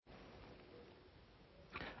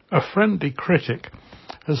A friendly critic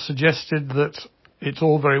has suggested that it's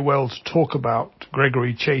all very well to talk about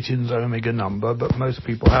Gregory Chaitin's omega number, but most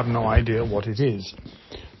people have no idea what it is.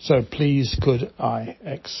 So please could I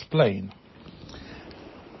explain?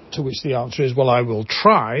 To which the answer is, well, I will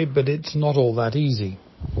try, but it's not all that easy.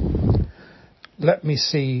 Let me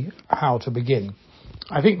see how to begin.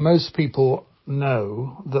 I think most people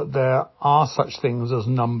know that there are such things as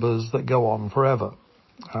numbers that go on forever.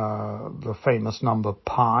 The famous number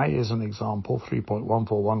pi is an example,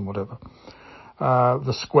 3.141, whatever.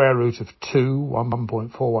 The square root of 2,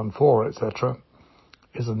 1.414, etc.,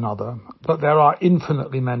 is another. But there are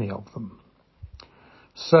infinitely many of them.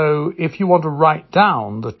 So if you want to write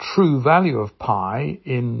down the true value of pi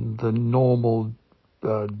in the normal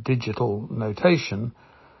digital notation,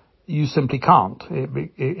 you simply can't.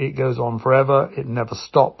 It goes on forever, it never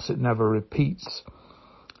stops, it never repeats,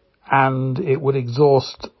 and it would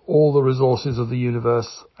exhaust all the resources of the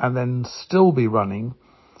universe and then still be running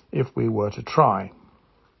if we were to try.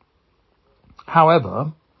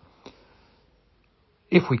 However,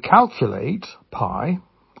 if we calculate pi,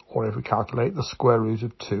 or if we calculate the square root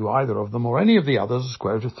of 2, either of them, or any of the others, the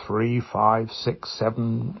square root of 3, 5, 6,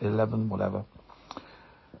 7, 11, whatever,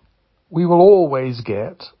 we will always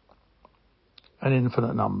get an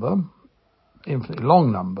infinite number, infinitely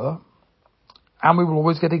long number, and we will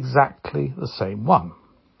always get exactly the same one.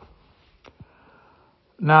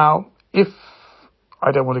 Now, if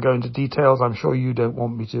I don't want to go into details, I'm sure you don't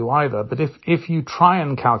want me to either, but if you try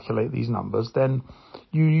and calculate these numbers, then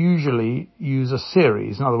you usually use a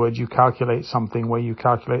series. In other words, you calculate something where you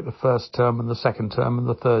calculate the first term and the second term and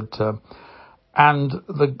the third term, and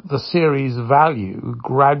the series value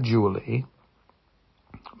gradually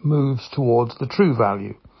moves towards the true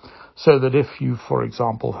value. So that if you, for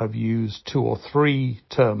example, have used 2 or 3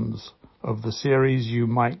 terms of the series, you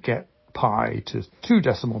might get pi to 2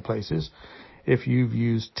 decimal places. If you've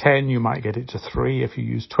used 10, you might get it to 3. If you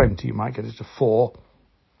use 20, you might get it to 4.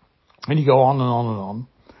 And you go on and on and on.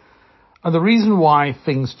 And the reason why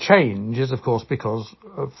things change is, of course, because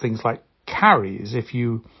of things like carries. If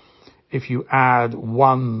you add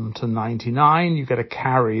 1 to 99, you get a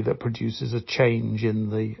carry that produces a change in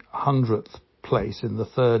the 100th place, in the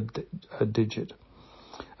third digit.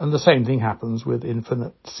 And the same thing happens with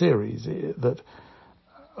infinite series, that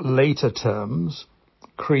later terms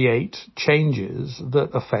create changes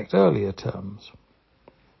that affect earlier terms.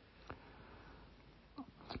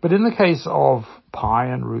 But in the case of pi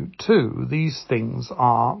and root 2, these things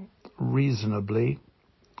are reasonably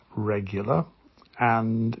regular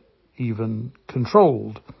and even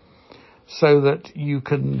controlled, so that you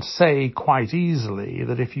can say quite easily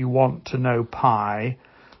that if you want to know pi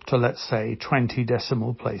to, let's say, 20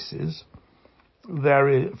 decimal places, there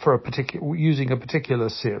is, using a particular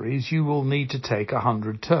series, you will need to take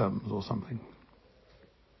 100 terms or something.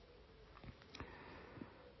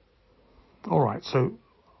 All right, so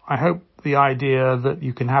I hope the idea that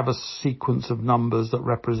you can have a sequence of numbers that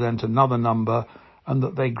represent another number and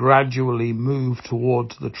that they gradually move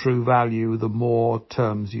towards the true value the more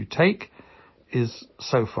terms you take is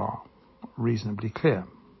so far reasonably clear.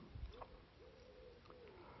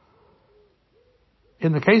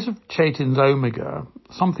 In the case of Chaitin's omega,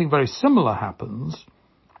 something very similar happens,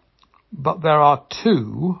 but there are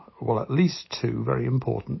at least two very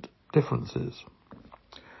important differences.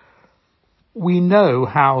 We know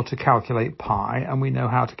how to calculate pi, and we know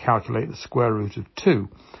how to calculate the square root of 2.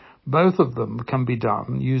 Both of them can be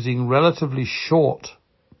done using relatively short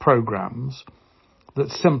programs that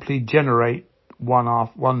simply generate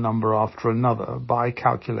one number after another by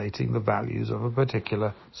calculating the values of a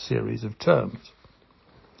particular series of terms.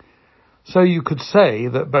 So you could say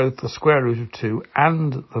that both the square root of 2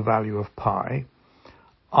 and the value of pi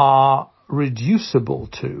are reducible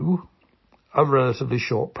to a relatively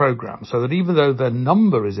short program, so that even though the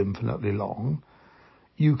number is infinitely long,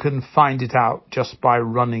 you can find it out just by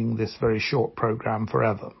running this very short program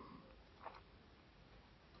forever.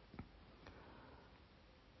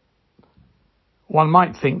 One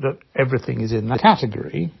might think that everything is in that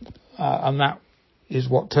category, and that is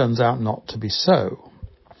what turns out not to be so.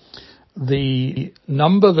 The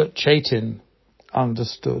number that Chaitin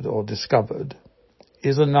understood or discovered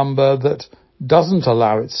is a number that doesn't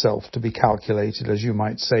allow itself to be calculated, as you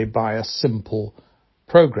might say, by a simple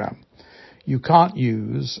program. You can't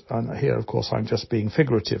use, and here of course I'm just being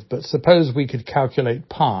figurative, but suppose we could calculate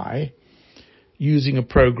pi using a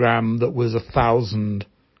program that was 1,000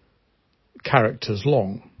 characters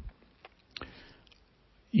long.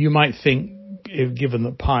 You might think, given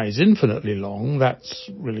that pi is infinitely long, that's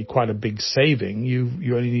really quite a big saving.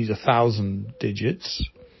 You only need 1,000 digits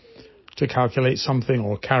to calculate something,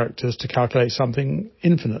 or characters to calculate something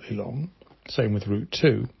infinitely long. Same with root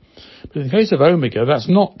 2. But in the case of omega, that's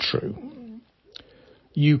not true.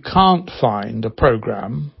 You can't find a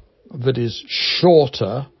program that is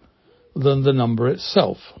shorter than the number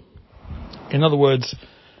itself. In other words,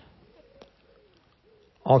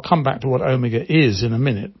 I'll come back to what omega is in a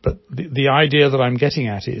minute, but the idea that I'm getting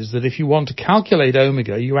at is that if you want to calculate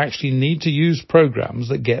omega, you actually need to use programs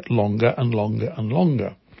that get longer and longer and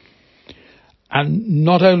longer. And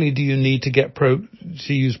not only do you need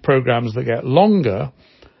to use programs that get longer,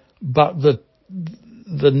 but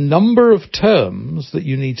the number of terms that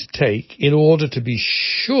you need to take in order to be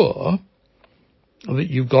sure that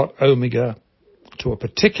you've got omega to a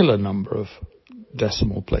particular number of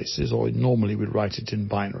decimal places, or normally we'd write it in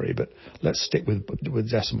binary, but let's stick with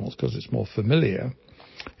decimals because it's more familiar.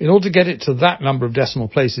 In order to get it to that number of decimal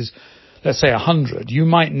places, let's say 100, you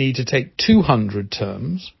might need to take 200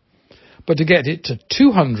 terms, but to get it to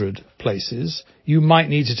 200 places, you might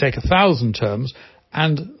need to take 1,000 terms,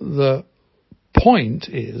 and the point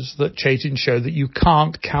is that Chaitin showed that you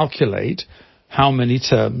can't calculate how many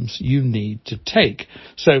terms you need to take.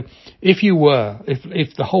 So if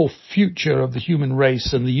the whole future of the human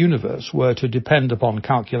race and the universe were to depend upon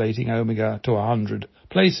calculating omega to 100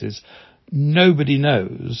 places, nobody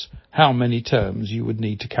knows how many terms you would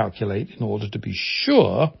need to calculate in order to be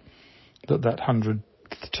sure that that 100th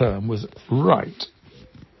term was right.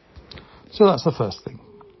 So that's the first thing.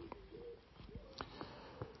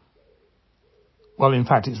 Well, in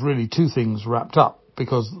fact, it's really two things wrapped up,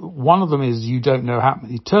 because one of them is you don't know how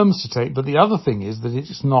many terms to take, but the other thing is that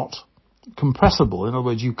it's not compressible. In other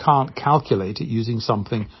words, you can't calculate it using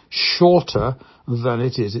something shorter than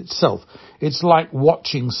it is itself. It's like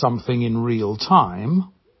watching something in real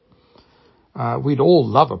time. We'd all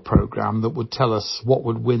love a program that would tell us what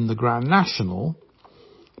would win the Grand National,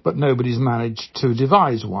 but nobody's managed to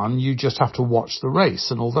devise one. You just have to watch the race.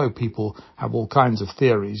 And although people have all kinds of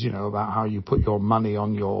theories, about how you put your money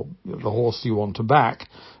on the horse you want to back,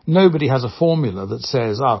 nobody has a formula that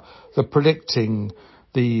says, the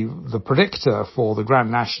predictor for the Grand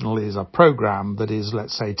National is a program that is,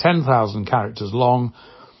 let's say, 10,000 characters long,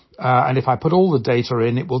 and if I put all the data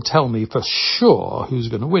in, it will tell me for sure who's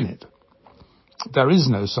going to win it. There is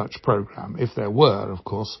no such program. If there were, of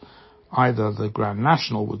course, either the Grand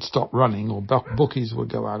National would stop running, or bookies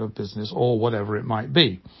would go out of business, or whatever it might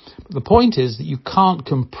be. But the point is that you can't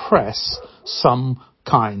compress some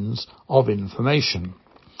kinds of information.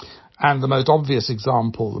 And the most obvious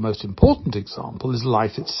example, the most important example, is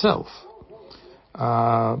life itself.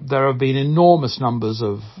 There have been enormous numbers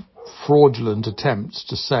of fraudulent attempts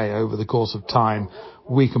to say over the course of time,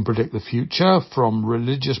 we can predict the future, from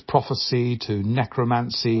religious prophecy to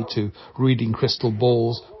necromancy to reading crystal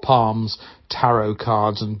balls, palms, tarot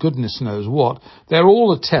cards, and goodness knows what. They're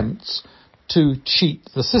all attempts to cheat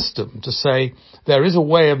the system, to say there is a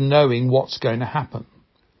way of knowing what's going to happen.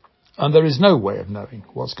 And there is no way of knowing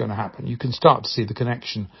what's going to happen. You can start to see the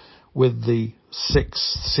connection with the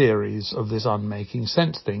 6th series of this unmaking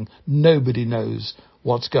sense thing. Nobody knows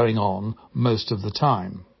what's going on most of the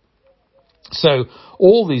time. So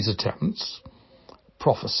all these attempts,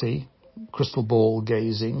 prophecy, crystal ball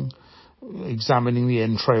gazing, examining the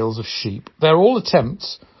entrails of sheep, they're all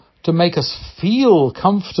attempts to make us feel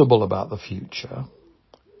comfortable about the future,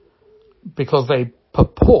 because they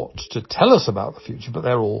purport to tell us about the future, but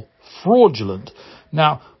they're all fraudulent.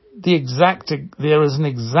 Now, there is an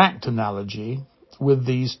exact analogy with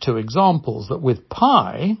these two examples, that with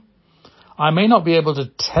pi, I may not be able to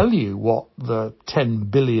tell you what the 10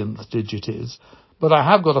 billionth digit is, but I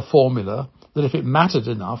have got a formula that, if it mattered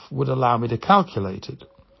enough, would allow me to calculate it.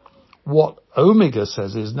 What omega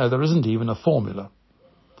says is, no, there isn't even a formula.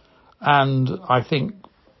 And I think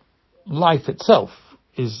life itself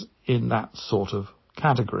is in that sort of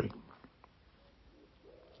category.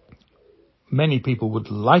 Many people would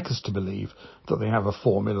like us to believe that they have a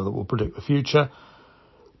formula that will predict the future.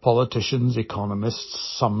 Politicians,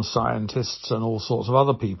 economists, some scientists, and all sorts of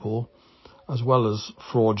other people, as well as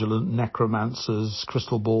fraudulent necromancers,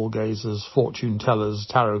 crystal ball gazers, fortune tellers,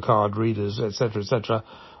 tarot card readers, etc., etc.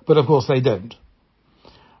 But of course they don't.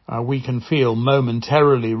 We can feel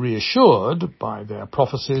momentarily reassured by their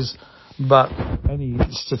prophecies, but any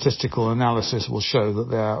statistical analysis will show that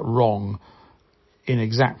they're wrong in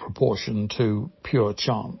exact proportion to pure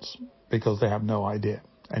chance, because they have no idea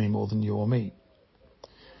any more than you or me.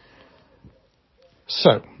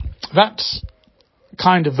 So that's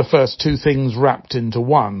kind of the first two things wrapped into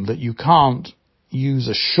one, that you can't use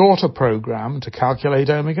a shorter program to calculate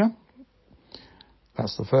omega.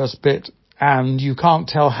 That's the first bit. And you can't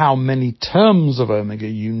tell how many terms of omega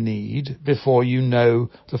you need before you know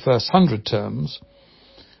the first 100 terms.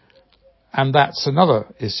 And that's another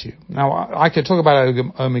issue. Now, I could talk about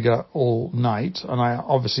omega all night, and I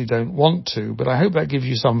obviously don't want to, but I hope that gives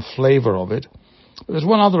you some flavor of it. But there's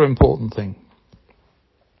one other important thing.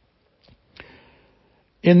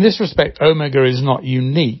 In this respect, omega is not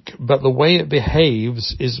unique, but the way it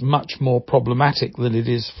behaves is much more problematic than it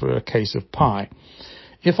is for a case of pi.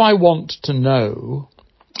 If I want to know,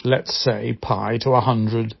 let's say, pi to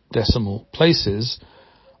 100 decimal places,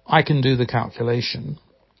 I can do the calculation.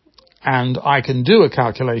 And I can do a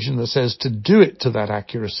calculation that says to do it to that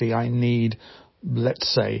accuracy, I need,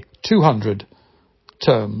 let's say, 200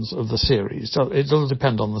 terms of the series. So it will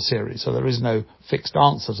depend on the series, so there is no fixed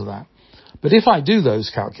answer to that. But if I do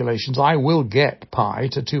those calculations, I will get pi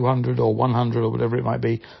to 200 or 100 or whatever it might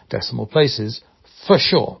be decimal places for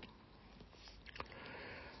sure.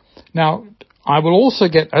 Now, I will also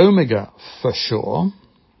get omega for sure,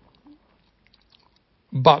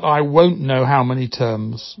 but I won't know how many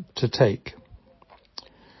terms to take.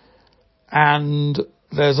 And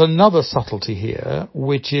there's another subtlety here,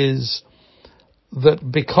 which is that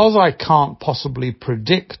because I can't possibly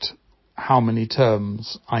predict how many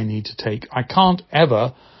terms I need to take, I can't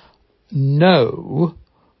ever know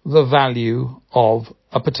the value of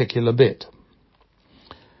a particular bit.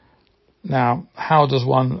 Now, how does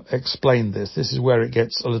one explain this? This is where it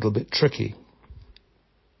gets a little bit tricky.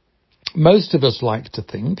 Most of us like to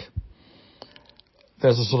think,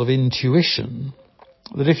 there's a sort of intuition,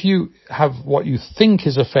 that if you have what you think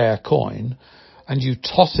is a fair coin and you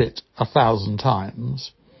toss it 1,000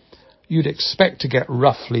 times, you'd expect to get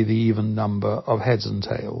roughly the even number of heads and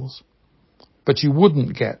tails. But you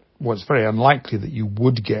wouldn't get, well, it's very unlikely that you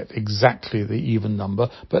would get exactly the even number,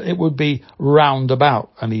 but it would be round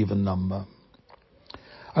about an even number.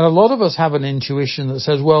 And a lot of us have an intuition that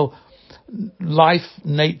says, well, life,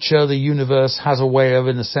 nature, the universe has a way of,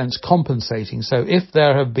 in a sense, compensating. So if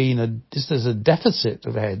there have been just there's a deficit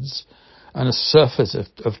of heads and a surfeit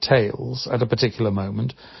of tails at a particular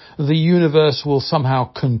moment, the universe will somehow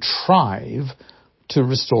contrive to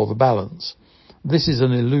restore the balance. This is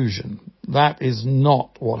an illusion. That is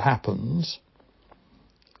not what happens.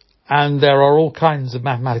 And there are all kinds of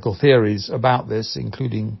mathematical theories about this,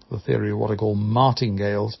 including the theory of what I call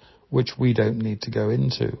martingales, which we don't need to go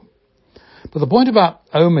into. But the point about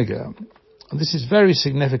omega, and this is very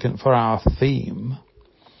significant for our theme,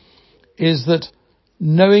 is that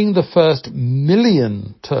knowing the first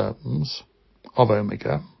 1,000,000 terms of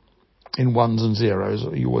omega in ones and zeros,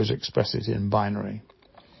 you always express it in binary,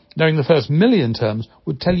 knowing the first 1,000,000 terms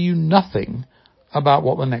would tell you nothing about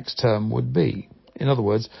what the next term would be. In other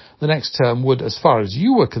words, the next term would, as far as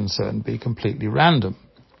you were concerned, be completely random.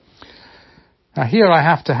 Now here I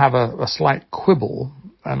have to have a slight quibble,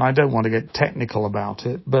 and I don't want to get technical about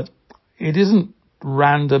it, but it isn't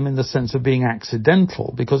random in the sense of being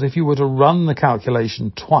accidental, because if you were to run the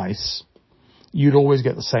calculation twice, you'd always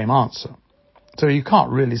get the same answer. So you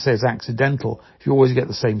can't really say it's accidental if you always get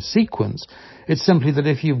the same sequence. It's simply that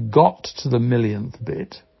if you've got to the 1,000,000th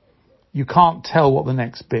bit, you can't tell what the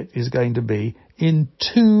next bit is going to be in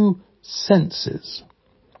two senses.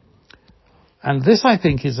 And this, I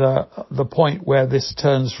think, is the point where this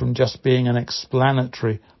turns from just being an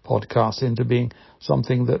explanatory podcast into being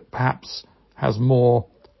something that perhaps has more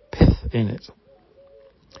pith in it.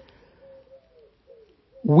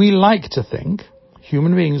 We like to think,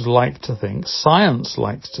 human beings like to think, science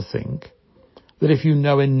likes to think, that if you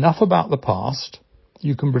know enough about the past,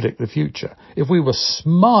 you can predict the future. If we were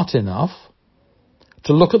smart enough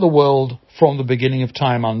to look at the world from the beginning of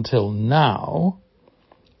time until now,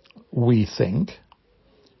 we think,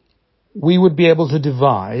 we would be able to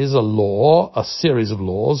devise a law, a series of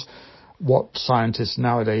laws, what scientists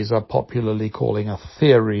nowadays are popularly calling a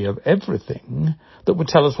theory of everything, that would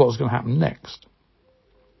tell us what was going to happen next.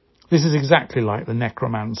 This is exactly like the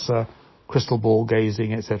necromancer, crystal ball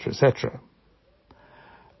gazing, etc., etc.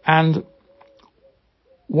 And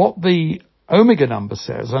what the omega number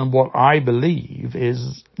says, and what I believe,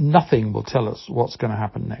 is nothing will tell us what's going to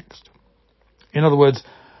happen next. In other words,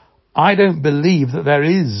 I don't believe that there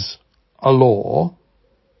is a law,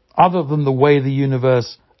 other than the way the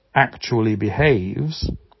universe actually behaves,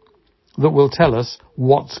 that will tell us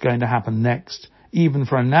what's going to happen next, even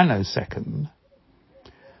for a nanosecond.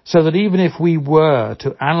 So that even if we were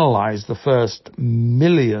to analyze the first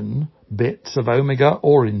 1,000,000 bits of omega,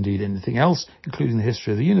 or indeed anything else, including the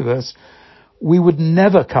history of the universe, we would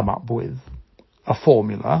never come up with a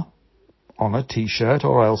formula on a t-shirt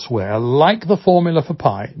or elsewhere, like the formula for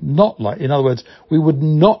pi, in other words, we would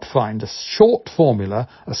not find a short formula,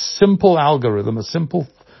 a simple algorithm, a simple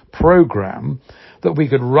program that we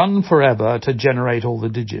could run forever to generate all the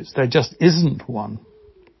digits. There just isn't one.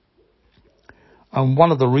 And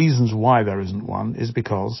one of the reasons why there isn't one is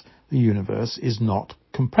because the universe is not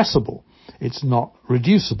compressible. It's not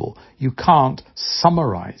reducible. You can't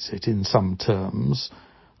summarize it in some terms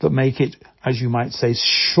that make it, as you might say,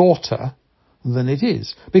 shorter than it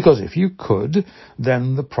is. Because if you could,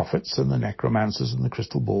 then the prophets and the necromancers and the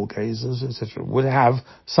crystal ball gazers, etc., would have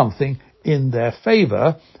something in their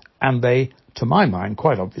favour, and they, to my mind,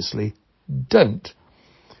 quite obviously don't.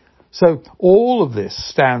 So all of this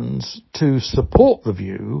stands to support the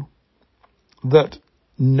view that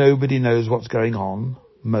nobody knows what's going on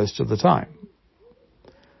most of the time.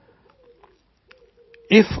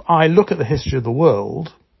 If I look at the history of the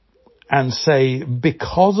world and say,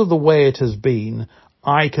 because of the way it has been,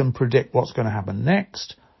 I can predict what's going to happen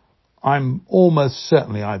next, I'm almost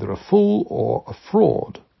certainly either a fool or a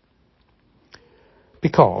fraud.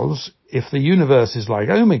 Because if the universe is like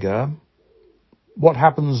Omega, what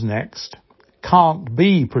happens next can't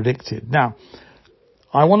be predicted. Now,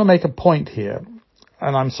 I want to make a point here,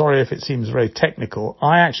 and I'm sorry if it seems very technical.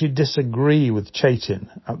 I actually disagree with Chaitin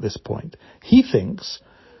at this point. He thinks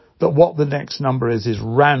that what the next number is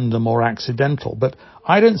random or accidental, but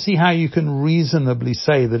I don't see how you can reasonably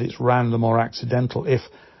say that it's random or accidental if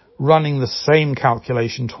running the same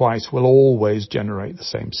calculation twice will always generate the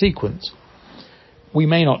same sequence. We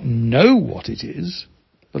may not know what it is,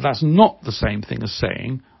 but that's not the same thing as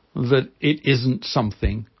saying that it isn't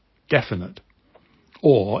something definite.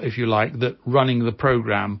 Or, if you like, that running the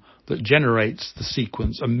program that generates the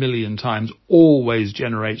sequence 1,000,000 times always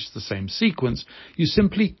generates the same sequence. You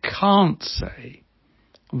simply can't say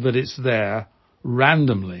that it's there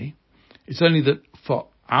randomly. It's only that for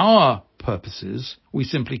our purposes, we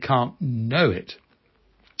simply can't know it.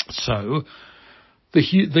 So,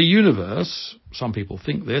 the universe, some people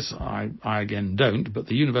think this, I again don't, but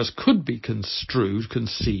the universe could be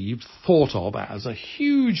conceived, thought of as a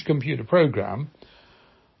huge computer program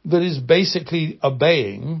that is basically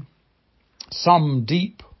obeying some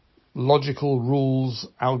deep logical rules,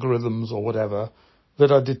 algorithms or whatever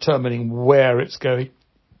that are determining where it's going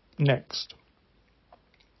next.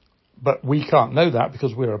 But we can't know that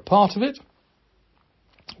because we're a part of it.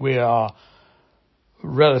 We are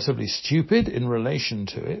relatively stupid in relation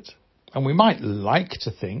to it. And we might like to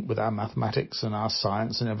think, with our mathematics and our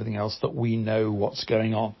science and everything else, that we know what's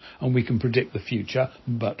going on and we can predict the future,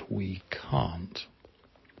 but we can't.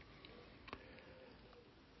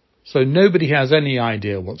 So nobody has any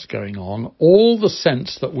idea what's going on. All the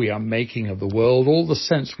sense that we are making of the world, all the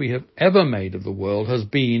sense we have ever made of the world has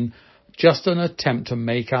been just an attempt to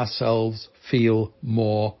make ourselves feel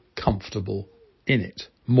more comfortable in it,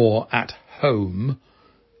 more at home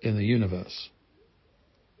in the universe.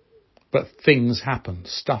 But things happen,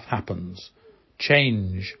 stuff happens,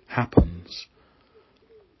 change happens.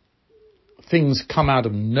 Things come out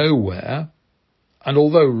of nowhere, and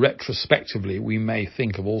although retrospectively we may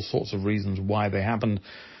think of all sorts of reasons why they happened,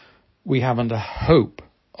 we haven't a hope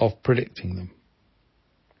of predicting them.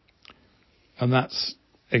 And that's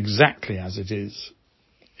exactly as it is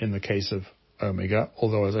in the case of Omega,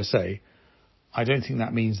 although, as I say, I don't think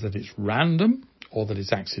that means that it's random or that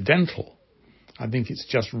it's accidental. I think it's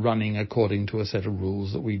just running according to a set of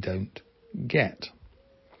rules that we don't get.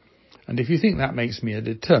 And if you think that makes me a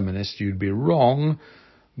determinist, you'd be wrong,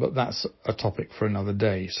 but that's a topic for another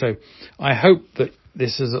day. So I hope that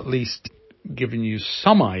this has at least given you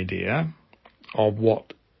some idea of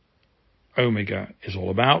what Omega is all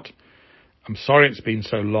about. I'm sorry it's been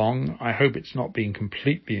so long. I hope it's not been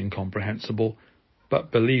completely incomprehensible,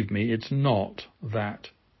 but believe me, it's not that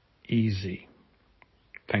easy.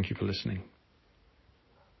 Thank you for listening.